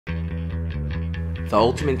the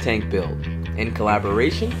ultimate tank build in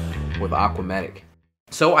collaboration with Aquametic.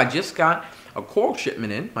 So I just got a coral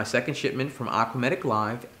shipment in, my second shipment from Aquametic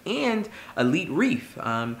Live and Elite Reef,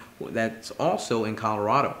 that's also in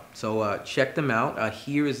Colorado. So check them out.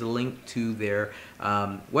 Here is the link to their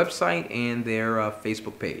website and their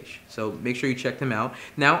Facebook page. So make sure you check them out.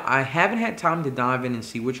 Now, I haven't had time to dive in and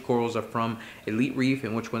see which corals are from Elite Reef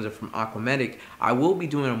and which ones are from Aquametic. I will be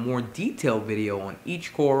doing a more detailed video on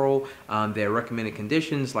each coral, their recommended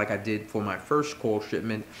conditions, like I did for my first coral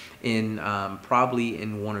shipment in probably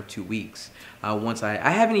in 1 or 2 weeks. Once I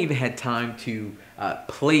haven't even had time to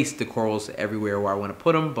place the corals everywhere where I want to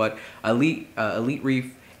put them, but Elite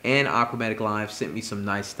Reef and Aquametic Live sent me some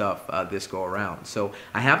nice stuff this go around. So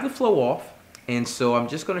I have the flow off, and so I'm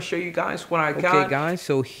just going to show you guys what I got. Okay guys,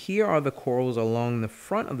 so here are the corals along the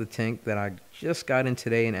front of the tank that I just got in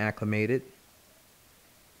today and acclimated.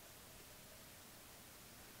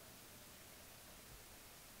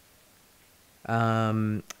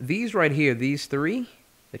 These right here, these three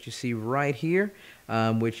that you see right here,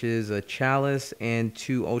 which is a chalice and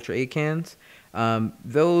 2 Ultra Acans.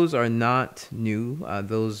 Those are not new.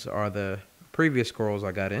 Those are the previous corals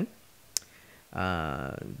I got in.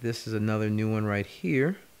 This is another new one right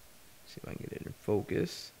here. Let's see if I can get it in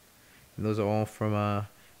focus. And those are all from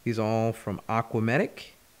these are all from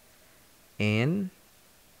Aquametic and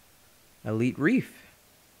Elite Reef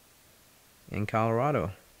in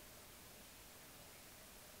Colorado.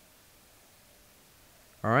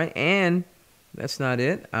 All right, and that's not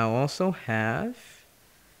it. I also have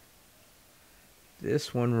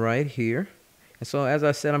this one right here. And so as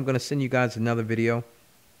I said, I'm going to send you guys another video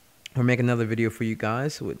or make another video for you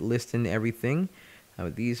guys with listing everything.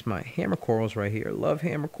 These my hammer corals right here. Love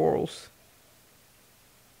hammer corals.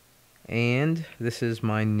 And this is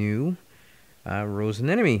my new rose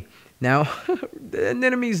anemone. Now, the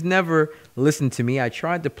anemones never listened to me. I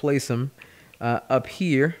tried to place him up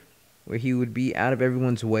here where he would be out of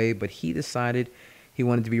everyone's way, but he decided he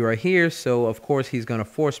wanted to be right here. So, of course, he's going to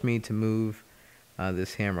force me to move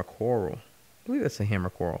this hammer coral. I believe that's a hammer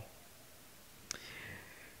coral.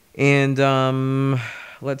 And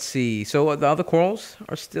let's see. So the other corals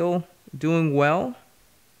are still doing well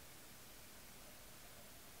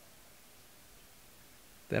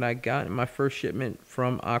that I got in my first shipment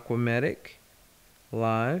from Aquametic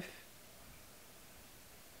Live.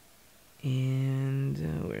 And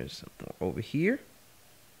where's some more over here?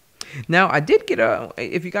 Now, I did get a,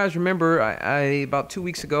 if you guys remember, I about 2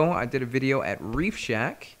 weeks ago, I did a video at Reef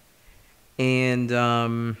Shack,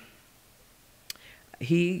 and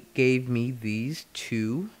he gave me these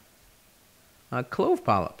 2 clove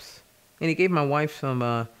polyps. And he gave my wife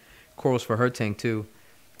some corals for her tank too,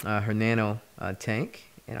 her nano tank,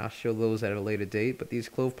 and I'll show those at a later date. But these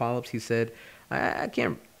clove polyps, he said,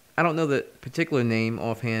 I don't know the particular name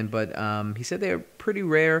offhand, but he said they're pretty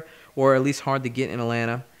rare, or at least hard to get in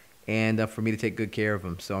Atlanta, and for me to take good care of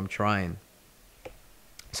them, so I'm trying.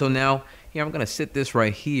 So now, here I'm going to sit this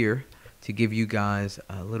right here to give you guys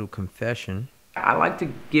a little confession. I like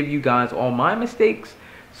to give you guys all my mistakes,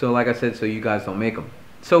 so like I said, so you guys don't make them.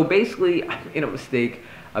 So basically, I made a mistake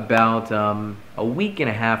about a week and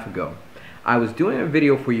a half ago. I was doing a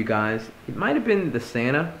video for you guys. It might have been the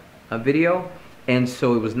Santa video. And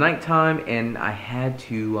so it was nighttime, and I had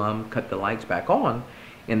to cut the lights back on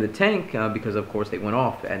in the tank because, of course, they went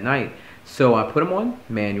off at night. So I put them on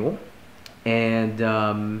manual, and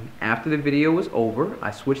after the video was over, I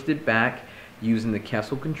switched it back using the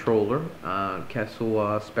Kessel controller,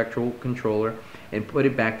 Kessel spectral controller, and put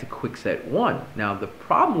it back to quickset 1. Now, the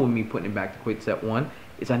problem with me putting it back to quickset 1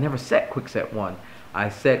 is I never set quickset 1. I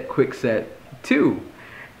set quickset 2.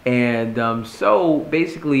 And so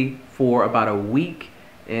basically for about a week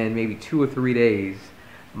and maybe 2 or 3 days,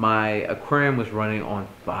 my aquarium was running on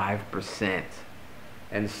 5%.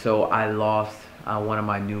 And so I lost one of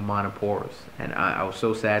my new monoporas, and I was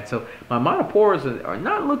so sad. So my monoporas are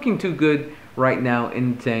not looking too good right now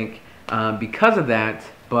in the tank because of that.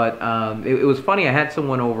 But it was funny, I had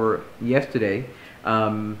someone over yesterday,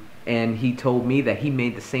 and he told me that he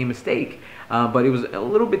made the same mistake. But it was a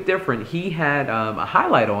little bit different. He had a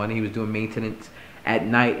highlight on. He was doing maintenance at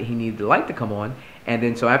night. He needed the light to come on. And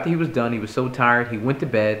then so after he was done, he was so tired, he went to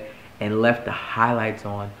bed and left the highlights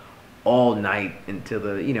on all night until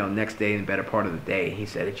the next day and the better part of the day. He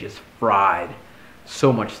said it just fried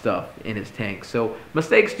so much stuff in his tank. So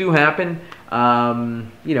mistakes do happen.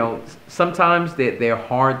 Sometimes they're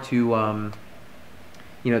hard to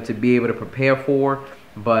to be able to prepare for.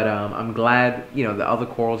 But I'm glad, the other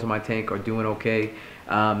corals in my tank are doing okay.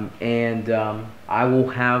 I will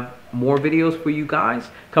have more videos for you guys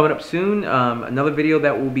coming up soon. Another video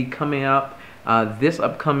that will be coming up This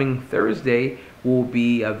upcoming Thursday will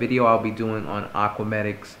be a video I'll be doing on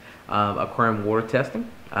Aquamedic's aquarium water testing.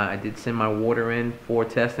 I did send my water in for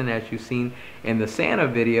testing, as you've seen in the Santa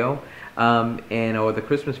video or the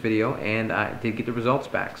Christmas video, and I did get the results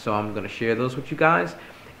back. So I'm going to share those with you guys.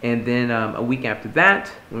 And then a week after that,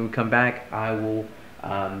 when we come back, I will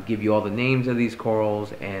give you all the names of these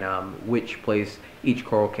corals and which place each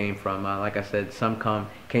coral came from. Like I said, some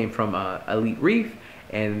came from Elite Reef,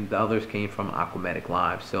 and the others came from Aquamedic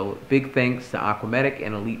Live. So big thanks to Aquamedic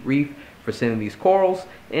and Elite Reef for sending these corals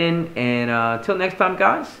in. And until next time,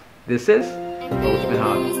 guys, this is the Ultimate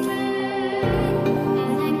Hobby.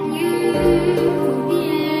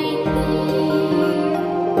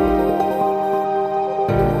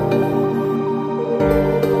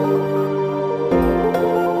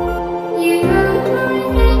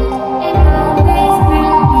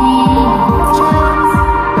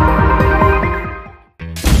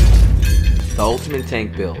 The Ultimate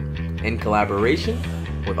Tank Build in collaboration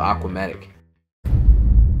with Aquamedic.